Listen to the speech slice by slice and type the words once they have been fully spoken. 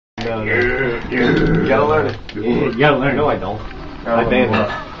No. You gotta learn it. You gotta learn it. No, I don't. I banned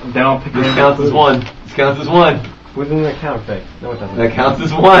it. They don't pick This counts as one. This counts as one. Within the count fake. No, it doesn't. That counts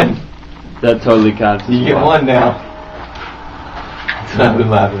as one. That totally counts. You get one now. I've been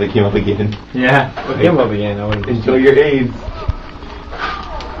laughing. They came up again. Yeah. Well, came up again. I wouldn't. Enjoy your AIDS.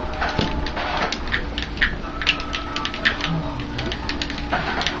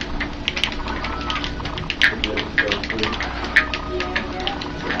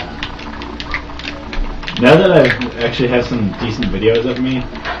 Now that I actually have some decent videos of me,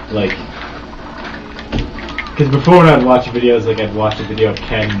 like, because before when I'd watch videos, like I'd watch a video of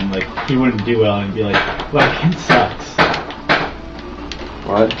Ken and like he wouldn't do well and be like, well, Ken sucks.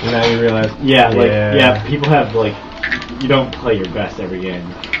 What? And now you realize. Yeah, people have like, you don't play your best every game.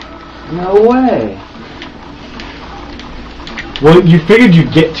 No way. Well, you figured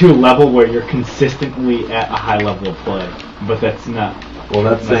you'd get to a level where you're consistently at a high level of play, but that's not. Well,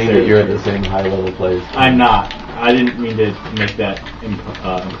 that's saying that you're at the same high level place. I'm not. I didn't mean to make that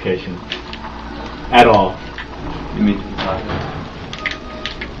implication at all. You mean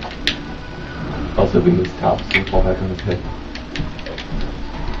also being this top so fall back on the pit.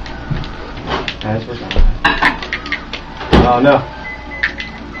 Oh no.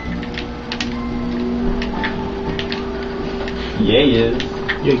 Yeah, he is.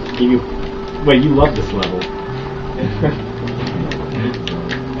 Wait, you love this level.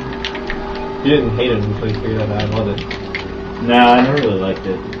 You didn't hate it until you figured out that I love it. Nah, I never really liked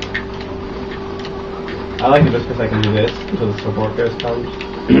it. I like it just because I can do this until the support ghost comes.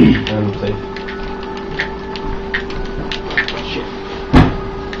 And I'm safe. Shit.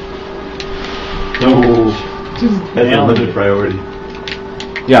 No. That's a limited priority.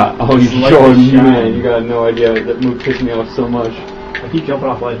 Yeah, oh, you Like showed a me, shine. man. You got no idea. That move pissed me off so much. I keep jumping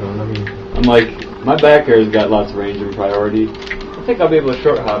off ledge, man. I mean, I'm like, my backer's got lots of range and priority. I think I'll be able to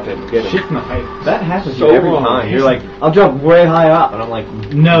short hop it and get him. Shit's in the height. that happens to So you every wrong. time. You're like, I'll jump way high up, and I'm like,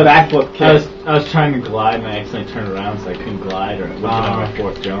 No, backflip kick. I was trying to glide and I accidentally turned around so I couldn't glide or it wasn't on my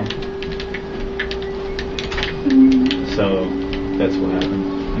fourth jump. So that's what happened.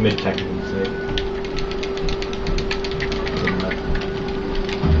 I made a technical mistake.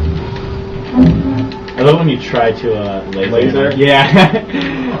 I love when you try to laser. Yeah.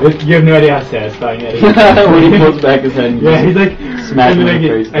 You have no idea how satisfying that is. When he pulls back his head and yeah, he's like smack him and in the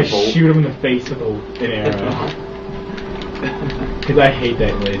then face. I shoot him in the face with an arrow. Because I hate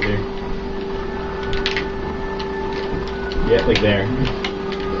that laser. Yeah, like there.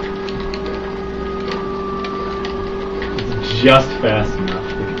 It's just fast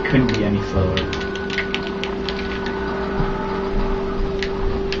enough. Like it couldn't be any slower.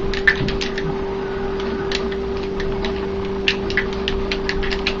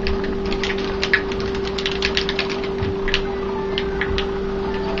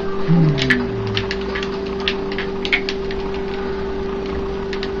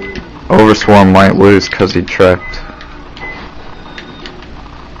 Overswarm might lose because he tripped.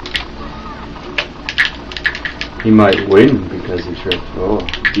 He might win because he tripped. Oh,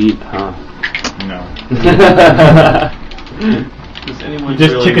 deep, huh? No. Does anyone You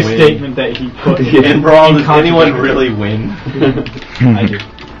just really took a win? statement that he put In Brawl, does anyone contradiction. really win? I do.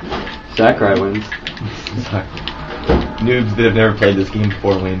 Sakurai wins. Sorry. Noobs that have never played this game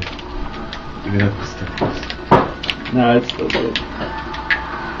before win. Even though it's still close. No, it's still good.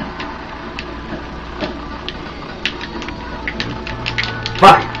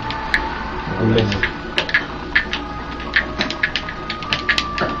 fuck! I missed.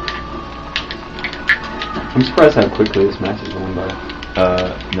 I'm surprised how quickly this match is going by.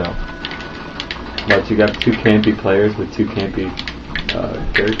 No. But you got two campy players with two campy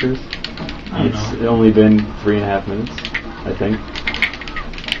characters. I don't It's know. only been 3.5 minutes, I think.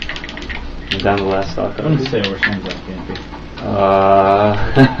 And down to the last stock. I wouldn't say Overswarm's that campy.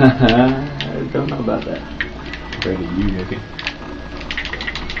 I don't know about that. Compared to you, maybe.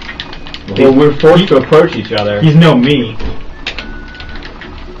 Well, we're forced to approach each other. He's no me.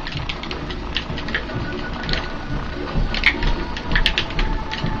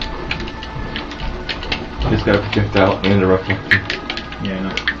 Just got a projectile and a reflector. Yeah, I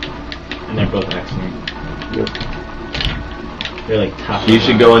know. And they're both excellent. Yep. They're like top. You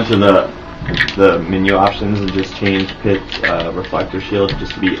should go into the menu options and just change pit reflector shield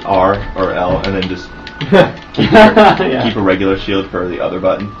just to be R or L, and then just keep Yeah. keep a regular shield for the other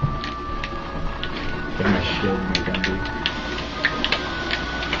button. Get my shield and my gun, dude.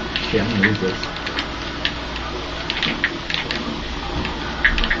 Shit, I'm gonna lose this.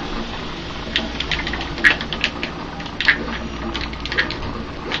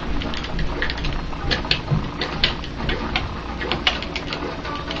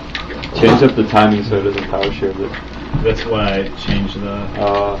 Change up the timing so it doesn't power shield it. That's why I changed the.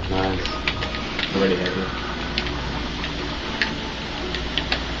 Oh, nice. Already had it.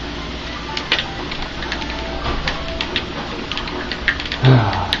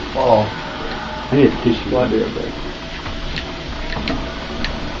 Oh. I need a tissue. I'll do it back.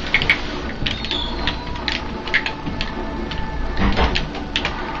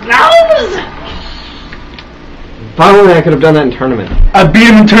 Finally, I could have done that in tournament. I beat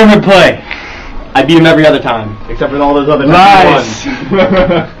him in tournament play. I beat him every other time, except for all those other Lies.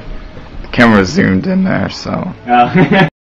 The camera zoomed in there, so.